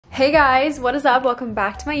Hey guys, what is up? Welcome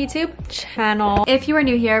back to my YouTube channel. If you are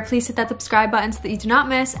new here, please hit that subscribe button so that you do not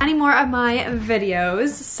miss any more of my videos.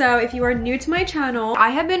 So if you are new to my channel,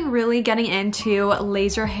 I have been really getting into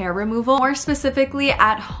laser hair removal, more specifically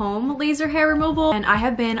at home laser hair removal, and I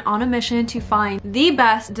have been on a mission to find the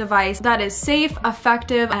best device that is safe,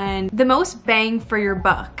 effective, and the most bang for your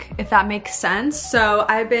buck, if that makes sense. So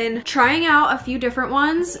I've been trying out a few different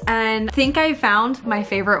ones and think I found my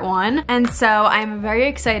favorite one, and so I'm very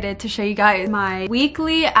excited to show you guys my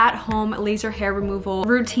weekly at-home laser hair removal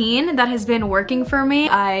routine that has been working for me.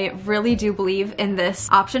 I really do believe in this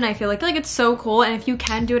option. I feel like it's so cool, and if you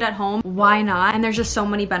can do it at home, why not? And there's just so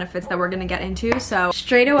many benefits that we're gonna get into. So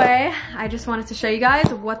straight away, I just wanted to show you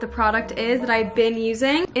guys what the product is that I've been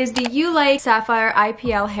using. Is the Ulike Sapphire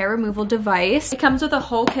IPL hair removal device. It comes with a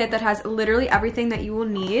whole kit that has literally everything that you will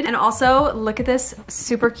need. And also, look at this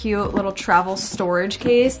super cute little travel storage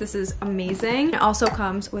case. This is amazing. It also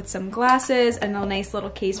comes with some glasses and a nice little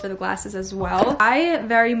case for the glasses as well. I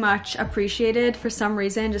very much appreciated, for some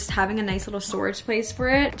reason, just having a nice little storage place for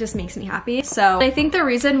it. Just makes me happy. So I think the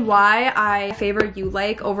reason why I favor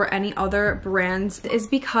Ulike over any other brands is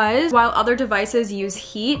because while other devices use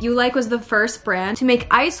heat, Ulike was the first brand to make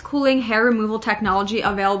ice cooling hair removal technology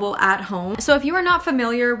available at home. So if you are not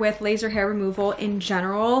familiar with laser hair removal in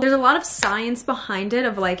general, there's a lot of science behind it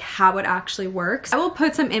of like how it actually works. I will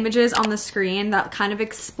put some images on the screen that kind of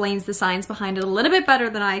explains the science behind it a little bit better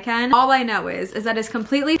than I can. All I know is that it's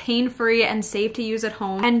completely pain-free and safe to use at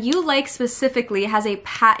home. And Ulike specifically has a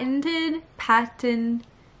patented,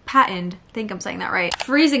 I think I'm saying that right,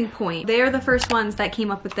 freezing point. They are the first ones that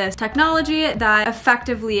came up with this technology that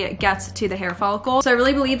effectively gets to the hair follicle. So I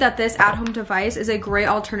really believe that this at-home device is a great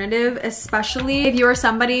alternative, especially if you're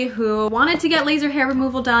somebody who wanted to get laser hair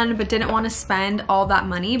removal done but didn't want to spend all that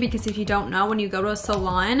money. Because if you don't know, when you go to a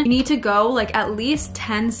salon, you need to go like at least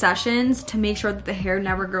 10 sessions to make sure that the hair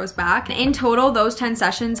never grows back. And in total, those 10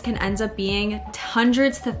 sessions can end up being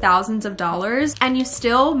hundreds to thousands of dollars, and you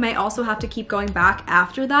still may also have to keep going back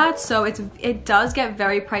after that. So it does get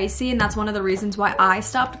very pricey, and that's one of the reasons why I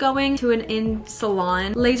stopped going to an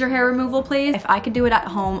in-salon laser hair removal place. If I could do it at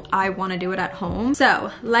home, I want to do it at home.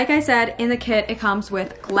 So like I said, in the kit it comes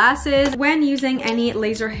with glasses. When using any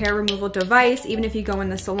laser hair removal device, even if you go in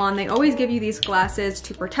the salon, they always give you these glasses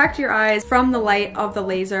to protect your eyes from the light of the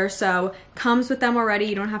laser. So comes with them already,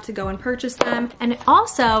 you don't have to go and purchase them. And it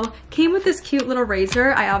also came with this cute little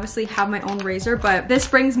razor. I obviously have my own razor, but this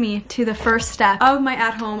brings me to the first step of my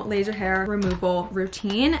at-home laser hair removal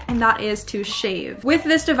routine, and that is to shave. With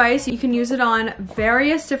this device, you can use it on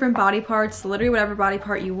various different body parts, literally whatever body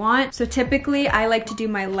part you want. So typically I like to do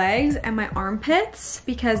my legs and my armpits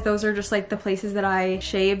because those are just like the places that I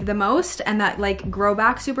shave the most and that like grow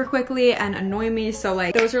back super quickly and annoy me. So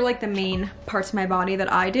like those are like the main parts of my body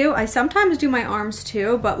that I do. I sometimes do my arms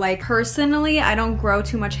too, but like personally I don't grow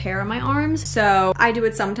too much hair on my arms, so I do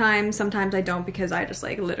it sometimes I don't, because I just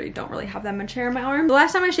like literally don't really have that much hair on my arms. The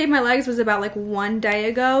last time I shaved my legs was about like 1 day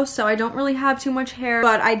ago, so I don't really have too much hair,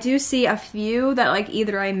 but I do see a few that like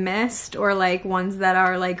either I missed or like ones that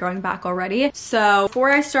are like growing back already. So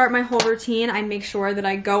before I start my whole routine, I make sure that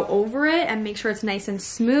I go over it and make sure it's nice and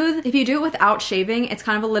smooth. If you do it without shaving, it's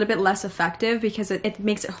kind of a little bit less effective because it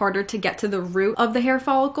makes it harder to get to the root of the hair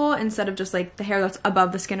follicle instead of just like the hair that's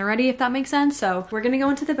above the skin already, if that makes sense. So we're gonna go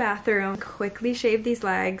into the bathroom, quickly shave these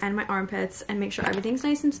legs and my armpits and make sure everything's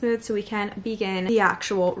nice and smooth so we can begin the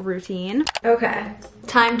actual routine. Okay,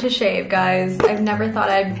 time to shave, guys. I've never thought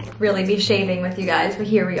I'd really be shaving with you guys, but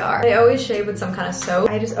here we are. I always shave with some kind of soap.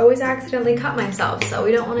 I just always accidentally cut myself, so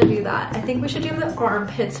we don't want to do that. I think we should do the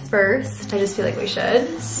armpits first. I just feel like we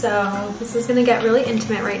should. So this is gonna get really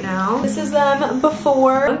intimate right now. This is them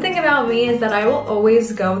before. One thing about me is that I will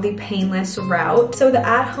always go the painless route. So the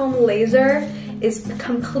at-home laser is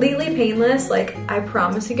completely painless. Like, I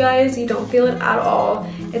promise you guys, you don't feel it at all.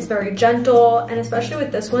 It's very gentle, and especially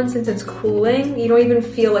with this one, since it's cooling, you don't even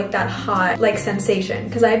feel like that hot like sensation.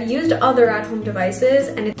 Because I've used other at-home devices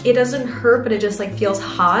and it doesn't hurt, but it just like feels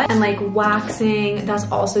hot, and like waxing,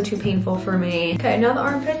 that's also too painful for me. Okay, now the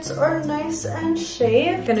armpits are nice and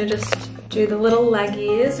shaved. Gonna just do the little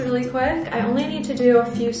leggies really quick. I only need to do a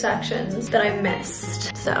few sections that I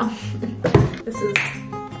missed, so this is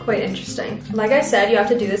quite interesting. Like I said, you have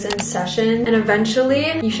to do this in session, and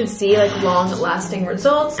eventually you should see like long lasting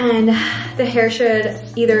results, and the hair should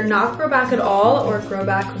either not grow back at all or grow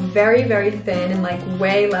back very, very thin and like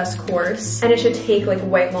way less coarse, and it should take like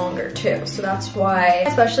way longer too. So that's why,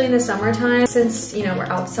 especially in the summertime, since you know we're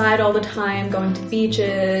outside all the time, going to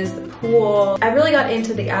beaches, the pool, I really got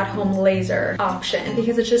into the at-home laser option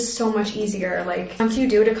because it's just so much easier. Like once you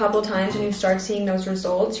do it a couple times and you start seeing those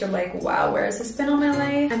results, you're like, wow, where has this been all my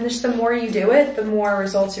life? And just the more you do it, the more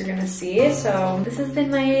results you're gonna see. So this has been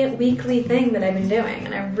my weekly thing that I've been doing,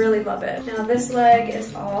 and I really love it. Now this leg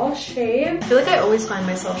is all shaved. I feel like I always find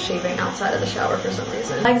myself shaving outside of the shower for some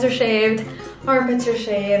reason. Legs are shaved, armpits are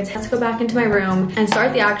shaved. Let's go back into my room and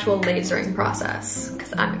start the actual lasering process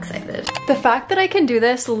because I'm excited. The fact that I can do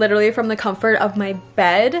this literally from the comfort of my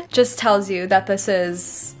bed just tells you that this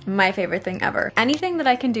is my favorite thing ever. Anything that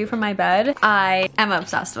I can do from my bed, I am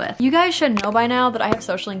obsessed with. You guys should know by now that I have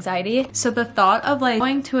social anxiety, so the thought of like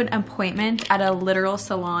going to an appointment at a literal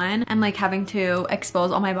salon and like having to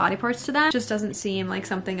expose all my body parts to them just doesn't seem like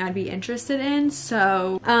something I'd be interested in.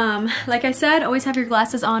 So like I said, always have your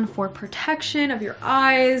glasses on for protection of your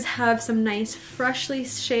eyes. Have some nice freshly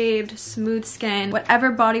shaved smooth skin, whatever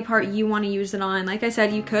body part you want to use it on. Like I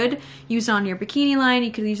said, you could use it on your bikini line,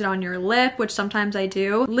 you could use it on your lip, which sometimes I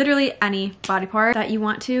do. Literally any body part that you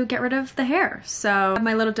want to get rid of the hair. So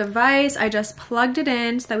my little device, I just plugged it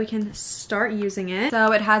in so that we can start using it.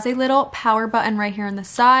 So it has a little power button right here on the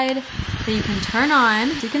side that you can turn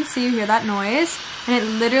on. As you can see, you hear that noise, and it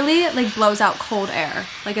literally like blows out cold air.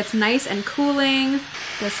 Like it's nice and cooling.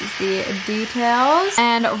 This is the details.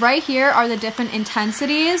 And right here are the different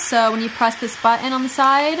intensities. So when you press this button on the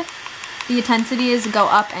side, the intensities go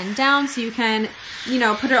up and down, so you can, you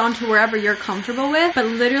know, put it onto wherever you're comfortable with, but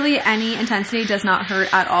literally any intensity does not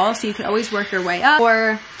hurt at all, so you can always work your way up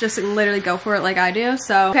or just literally go for it like I do.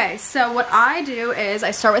 So okay, so what I do is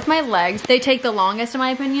I start with my legs. They take the longest in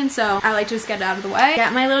my opinion, so I like to just get it out of the way.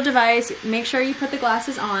 Get my little device, make sure you put the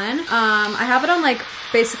glasses on. I have it on like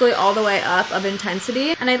basically all the way up of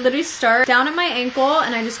intensity, and I literally start down at my ankle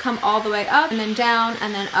and I just come all the way up and then down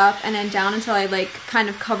and then up and then down until I like kind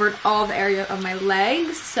of covered all the area of my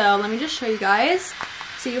legs. So let me just show you guys.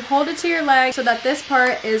 So you hold it to your leg so that this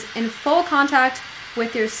part is in full contact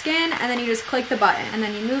with your skin, and then you just click the button and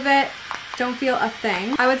then you move it. Don't feel a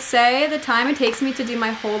thing. I would say the time it takes me to do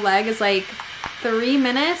my whole leg is like 3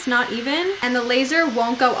 minutes, not even, and the laser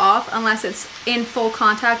won't go off unless it's in full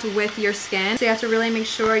contact with your skin. So you have to really make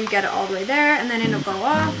sure you get it all the way there, and then it'll go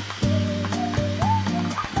off.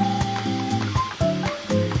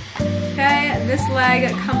 Okay, this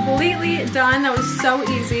leg completely done. That was so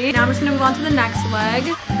easy. Now I'm just gonna move on to the next leg.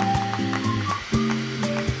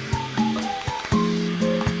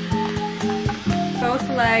 Both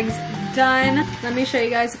legs done. Let me show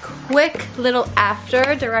you guys a quick little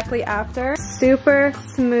after, directly after. Super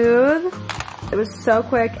smooth. It was so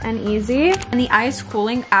quick and easy. And the ice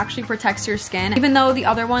cooling actually protects your skin. Even though the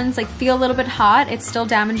other ones like feel a little bit hot, it's still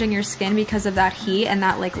damaging your skin because of that heat and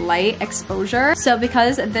that like light exposure. So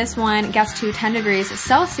because this one gets to 10 degrees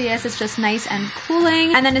Celsius, it's just nice and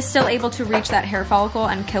cooling, and then it's still able to reach that hair follicle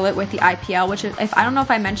and kill it with the IPL, which is, if I don't know if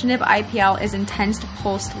I mentioned it, but IPL is intense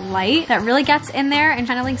pulsed light that really gets in there and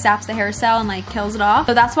kind of like zaps the hair cell and like kills it off.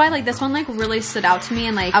 So that's why like this one like really stood out to me,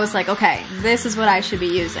 and like I was like, okay, this is what I should be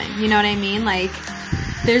using. You know what I mean? Like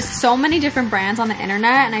there's so many different brands on the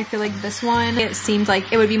internet, and I feel like this one, it seemed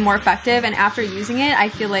like it would be more effective, and after using it, I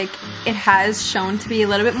feel like it has shown to be a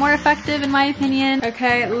little bit more effective in my opinion.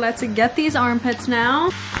 Okay, let's get these armpits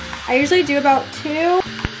now. I usually do about 2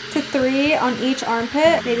 to 3 on each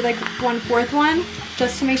armpit, maybe like 1/4 one,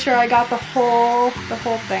 just to make sure I got the whole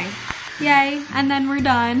thing. Yay, and then we're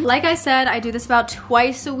done. Like I said, I do this about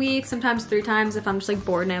twice a week, sometimes 3 times if I'm just like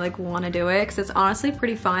bored and I like want to do it, because it's honestly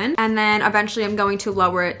pretty fun. And then eventually I'm going to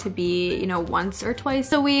lower it to be, you know, once or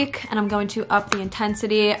twice a week, and I'm going to up the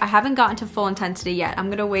intensity. I haven't gotten to full intensity yet.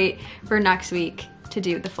 I'm gonna wait for next week to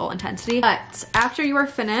do the full intensity. But after you are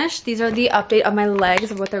finished, these are the update of my legs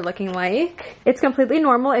of what they're looking like. It's completely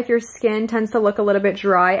normal if your skin tends to look a little bit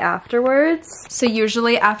dry afterwards. So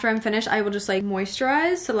usually after I'm finished, I will just like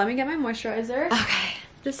moisturize. So let me get my moisturizer. Okay.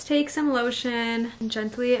 Just take some lotion and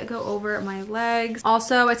gently go over my legs.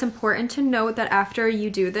 Also, it's important to note that after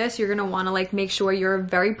you do this, you're gonna wanna like make sure you're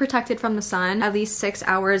very protected from the sun at least 6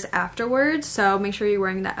 hours afterwards. So make sure you're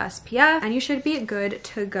wearing the SPF and you should be good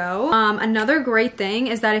to go. Another great thing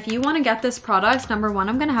is that if you wanna get this product, number one,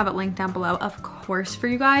 I'm gonna have it linked down below, of course, for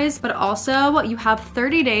you guys, but also you have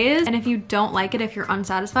 30 days, and if you don't like it, if you're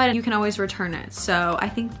unsatisfied, you can always return it. So I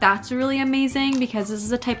think that's really amazing, because this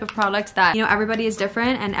is a type of product that, you know, everybody is different.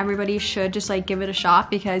 different, and everybody should just like give it a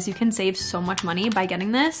shot because you can save so much money by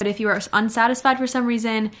getting this. But if you are unsatisfied for some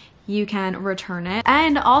reason, you can return it.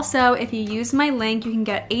 And also, if you use my link, you can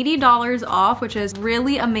get $80 off, which is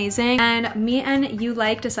really amazing. And me and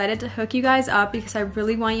Ulike decided to hook you guys up because I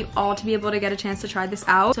really want you all to be able to get a chance to try this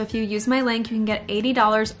out. So if you use my link, you can get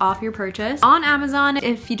 $80 off your purchase. On Amazon,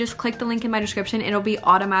 if you just click the link in my description, it'll be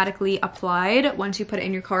automatically applied once you put it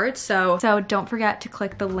in your cart. So don't forget to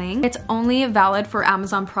click the link. It's only valid for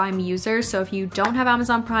Amazon Prime users. So if you don't have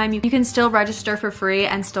Amazon Prime, you can still register for free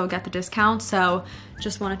and still get the discount. So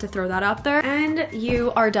just wanted to throw that out there. And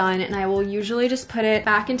you are done, and I will usually just put it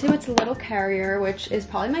back into its little carrier, which is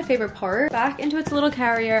probably my favorite part. Back into its little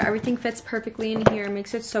carrier, everything fits perfectly in here,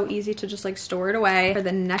 makes it so easy to just like store it away for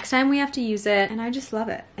the next time we have to use it, and I just love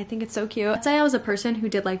it. I think it's so cute. Let's say I was a person who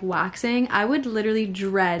did like waxing, I would literally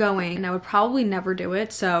dread going, and I would probably never do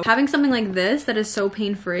it. So having something like this that is so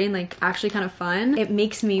pain-free and like actually kind of fun, it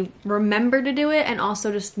makes me remember to do it, and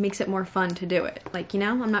also just makes it more fun to do it. Like, you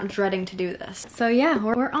know, I'm not dreading to do this. So yeah,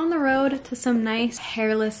 we're on the road to some nice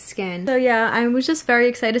hairless skin. So yeah, I was just very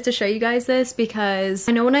excited to show you guys this because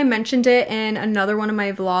I know when I mentioned it in another one of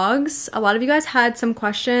my vlogs, a lot of you guys had some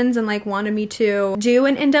questions and like wanted me to do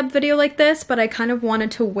an in-depth video like this, but I kind of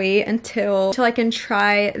wanted to wait until I can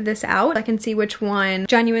try this out. I can see which one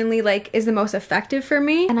genuinely like is the most effective for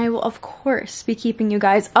me, and I will of course be keeping you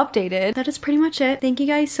guys updated. That is pretty much it. Thank you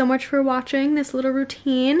guys so much for watching this little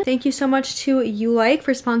routine. Thank you so much to Ulike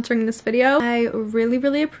for sponsoring this video. I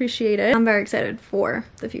really appreciate it. I'm very excited for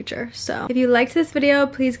the future. So if you liked this video,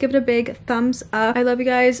 please give it a big thumbs up. I love you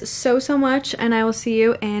guys so much, and I will see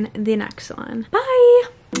you in the next one. Bye.